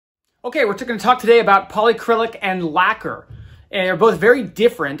Okay, we're going to talk today about polyacrylic and lacquer. And they're both very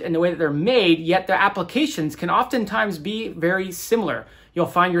different in the way that they're made, yet their applications can oftentimes be very similar. You'll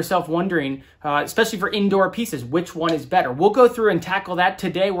find yourself wondering, especially for indoor pieces, which one is better. We'll go through and tackle that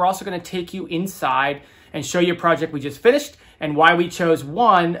today. We're also going to take you inside and show you a project we just finished and why we chose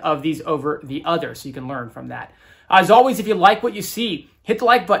one of these over the other, so you can learn from that. As always, if you like what you see, hit the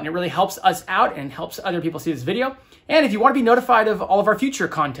like button. It really helps us out and helps other people see this video. And if you want to be notified of all of our future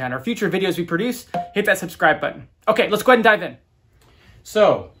content, our future videos we produce, hit that subscribe button. Okay, let's go ahead and dive in.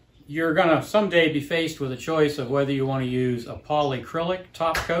 So, you're going to someday be faced with a choice of whether you want to use a polyacrylic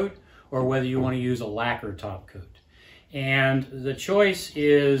top coat or whether you want to use a lacquer top coat. And the choice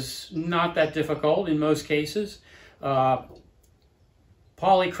is not that difficult in most cases.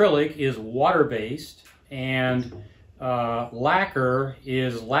 Polyacrylic is water-based and lacquer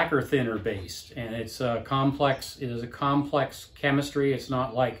is lacquer thinner based, and it is a complex chemistry. It's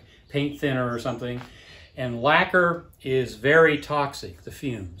not like paint thinner or something. And lacquer is very toxic, the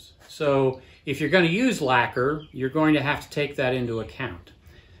fumes. So if you're going to use lacquer, you're going to have to take that into account.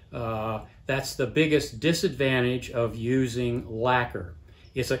 That's the biggest disadvantage of using lacquer.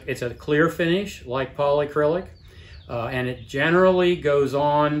 It's a clear finish like polyacrylic, and it generally goes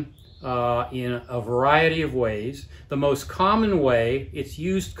on in a variety of ways. The most common way, it's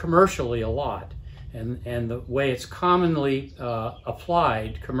used commercially a lot, and the way it's commonly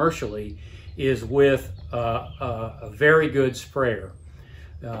applied commercially is with a very good sprayer.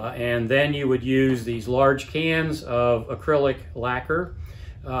 And then you would use these large cans of acrylic lacquer,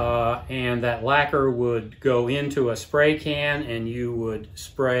 and that lacquer would go into a spray can and you would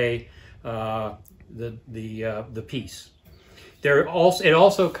spray the piece. It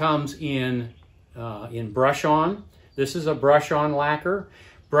also comes in brush-on. This is a brush-on lacquer.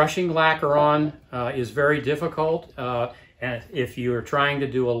 Brushing lacquer on is very difficult. And if you're trying to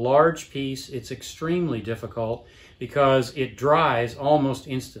do a large piece, it's extremely difficult because it dries almost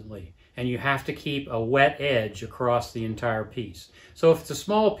instantly. And you have to keep a wet edge across the entire piece. So if it's a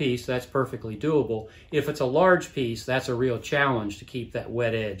small piece, that's perfectly doable. If it's a large piece, that's a real challenge to keep that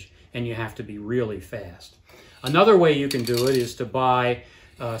wet edge, and you have to be really fast. Another way you can do it is to buy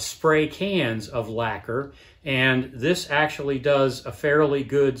spray cans of lacquer, and this actually does a fairly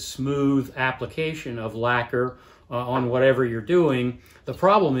good smooth application of lacquer on whatever you're doing. The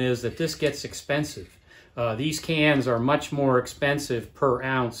problem is that this gets expensive. These cans are much more expensive per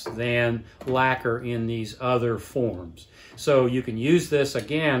ounce than lacquer in these other forms. So you can use this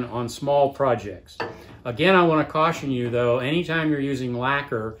again on small projects. Again, I want to caution you though, anytime you're using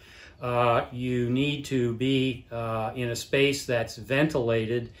lacquer, you need to be in a space that's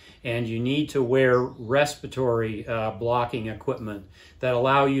ventilated, and you need to wear respiratory blocking equipment that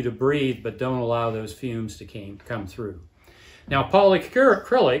allow you to breathe but don't allow those fumes to come through. Now,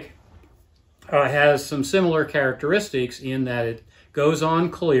 polyacrylic has some similar characteristics in that it goes on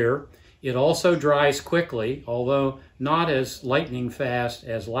clear. It also dries quickly, although not as lightning fast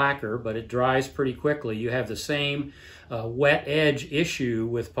as lacquer, but it dries pretty quickly. You have the same wet edge issue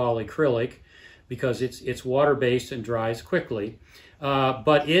with polyacrylic because it's water-based and dries quickly,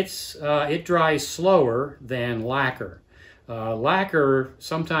 but it dries slower than lacquer. Lacquer,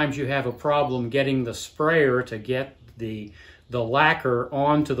 sometimes you have a problem getting the sprayer to get the lacquer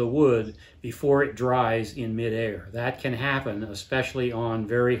onto the wood before it dries in midair. That can happen, especially on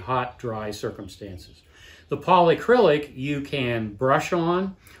very hot, dry circumstances. The polyacrylic you can brush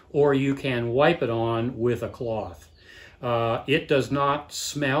on, or you can wipe it on with a cloth. It does not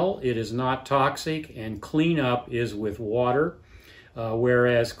smell, it is not toxic, and cleanup is with water,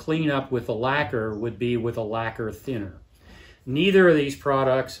 whereas cleanup with the lacquer would be with a lacquer thinner. Neither of these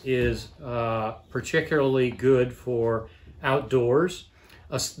products is particularly good for outdoors.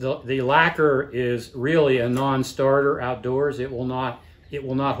 The lacquer is really a non-starter outdoors. It will not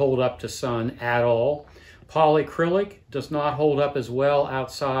hold up to sun at all. Polyacrylic does not hold up as well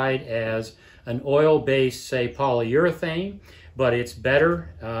outside as an oil-based, say, polyurethane, but it's better,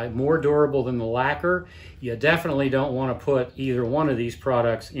 more durable than the lacquer. You definitely don't want to put either one of these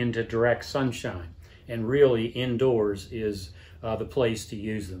products into direct sunshine, and really indoors is the place to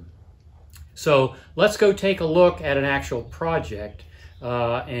use them. So let's go take a look at an actual project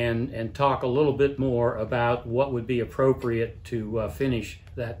and talk a little bit more about what would be appropriate to finish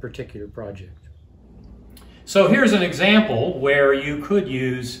that particular project. So here's an example where you could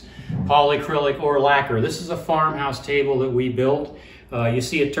use polyacrylic or lacquer. This is a farmhouse table that we built. You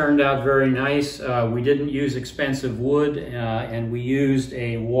see it turned out very nice. We didn't use expensive wood, and we used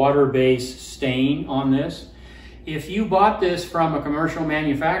a water-based stain on this. If you bought this from a commercial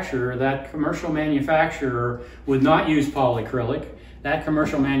manufacturer, that commercial manufacturer would not use polyacrylic. that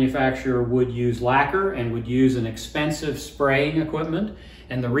commercial manufacturer would use lacquer and would use an expensive spraying equipment.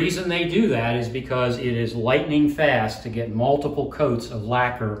 And the reason they do that is because it is lightning fast to get multiple coats of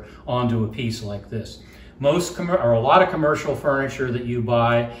lacquer onto a piece like this. A lot of commercial furniture that you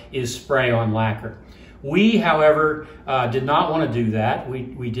buy is spray on lacquer. We, however, did not want to do that.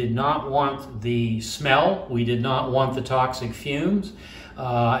 We did not want the smell. We did not want the toxic fumes.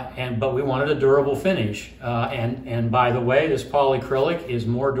 But we wanted a durable finish. And by the way, this polyacrylic is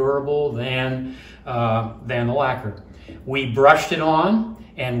more durable than the lacquer. We brushed it on,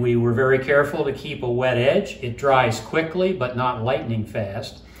 and we were very careful to keep a wet edge. It dries quickly, but not lightning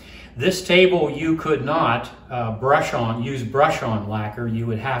fast. This table you could not use brush-on lacquer. You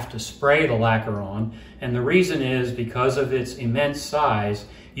would have to spray the lacquer on. And the reason is because of its immense size,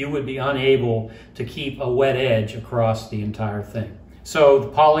 you would be unable to keep a wet edge across the entire thing. So the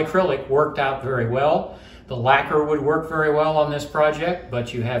polyacrylic worked out very well. The lacquer would work very well on this project,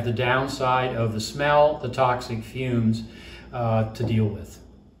 but you have the downside of the smell, the toxic fumes to deal with.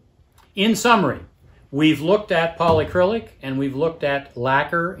 In summary, we've looked at polyacrylic and we've looked at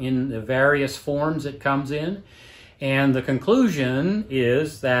lacquer in the various forms it comes in. And the conclusion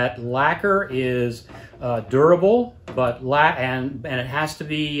is that lacquer is durable, and it has to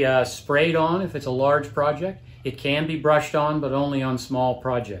be sprayed on if it's a large project. It can be brushed on, but only on small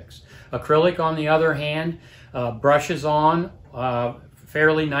projects. Acrylic, on the other hand, brushes on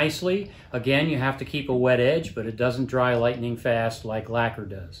fairly nicely. Again, you have to keep a wet edge, but it doesn't dry lightning fast like lacquer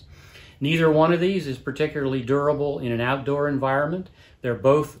does. Neither one of these is particularly durable in an outdoor environment. They're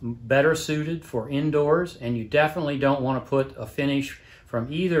both better suited for indoors, and you definitely don't want to put a finish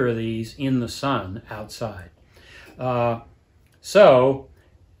from either of these in the sun outside. So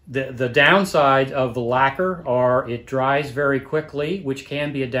the downside of the lacquer are it dries very quickly, which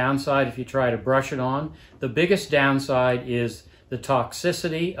can be a downside if you try to brush it on. The biggest downside is the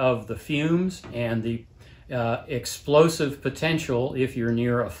toxicity of the fumes and the explosive potential if you're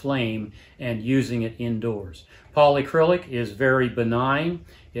near a flame and using it indoors. Polyacrylic is very benign.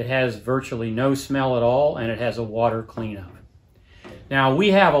 It has virtually no smell at all, and it has a water cleanup. Now,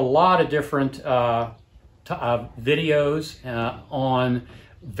 we have a lot of different videos on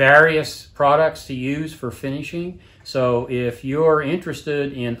various products to use for finishing. So if you're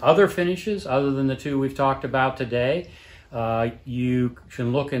interested in other finishes other than the two we've talked about today, you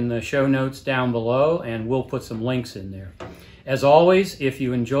can look in the show notes down below, and we'll put some links in there. As always, if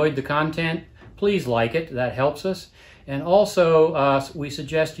you enjoyed the content, please like it. That helps us. And also, we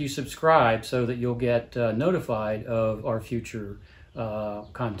suggest you subscribe so that you'll get notified of our future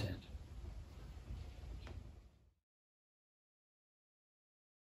content.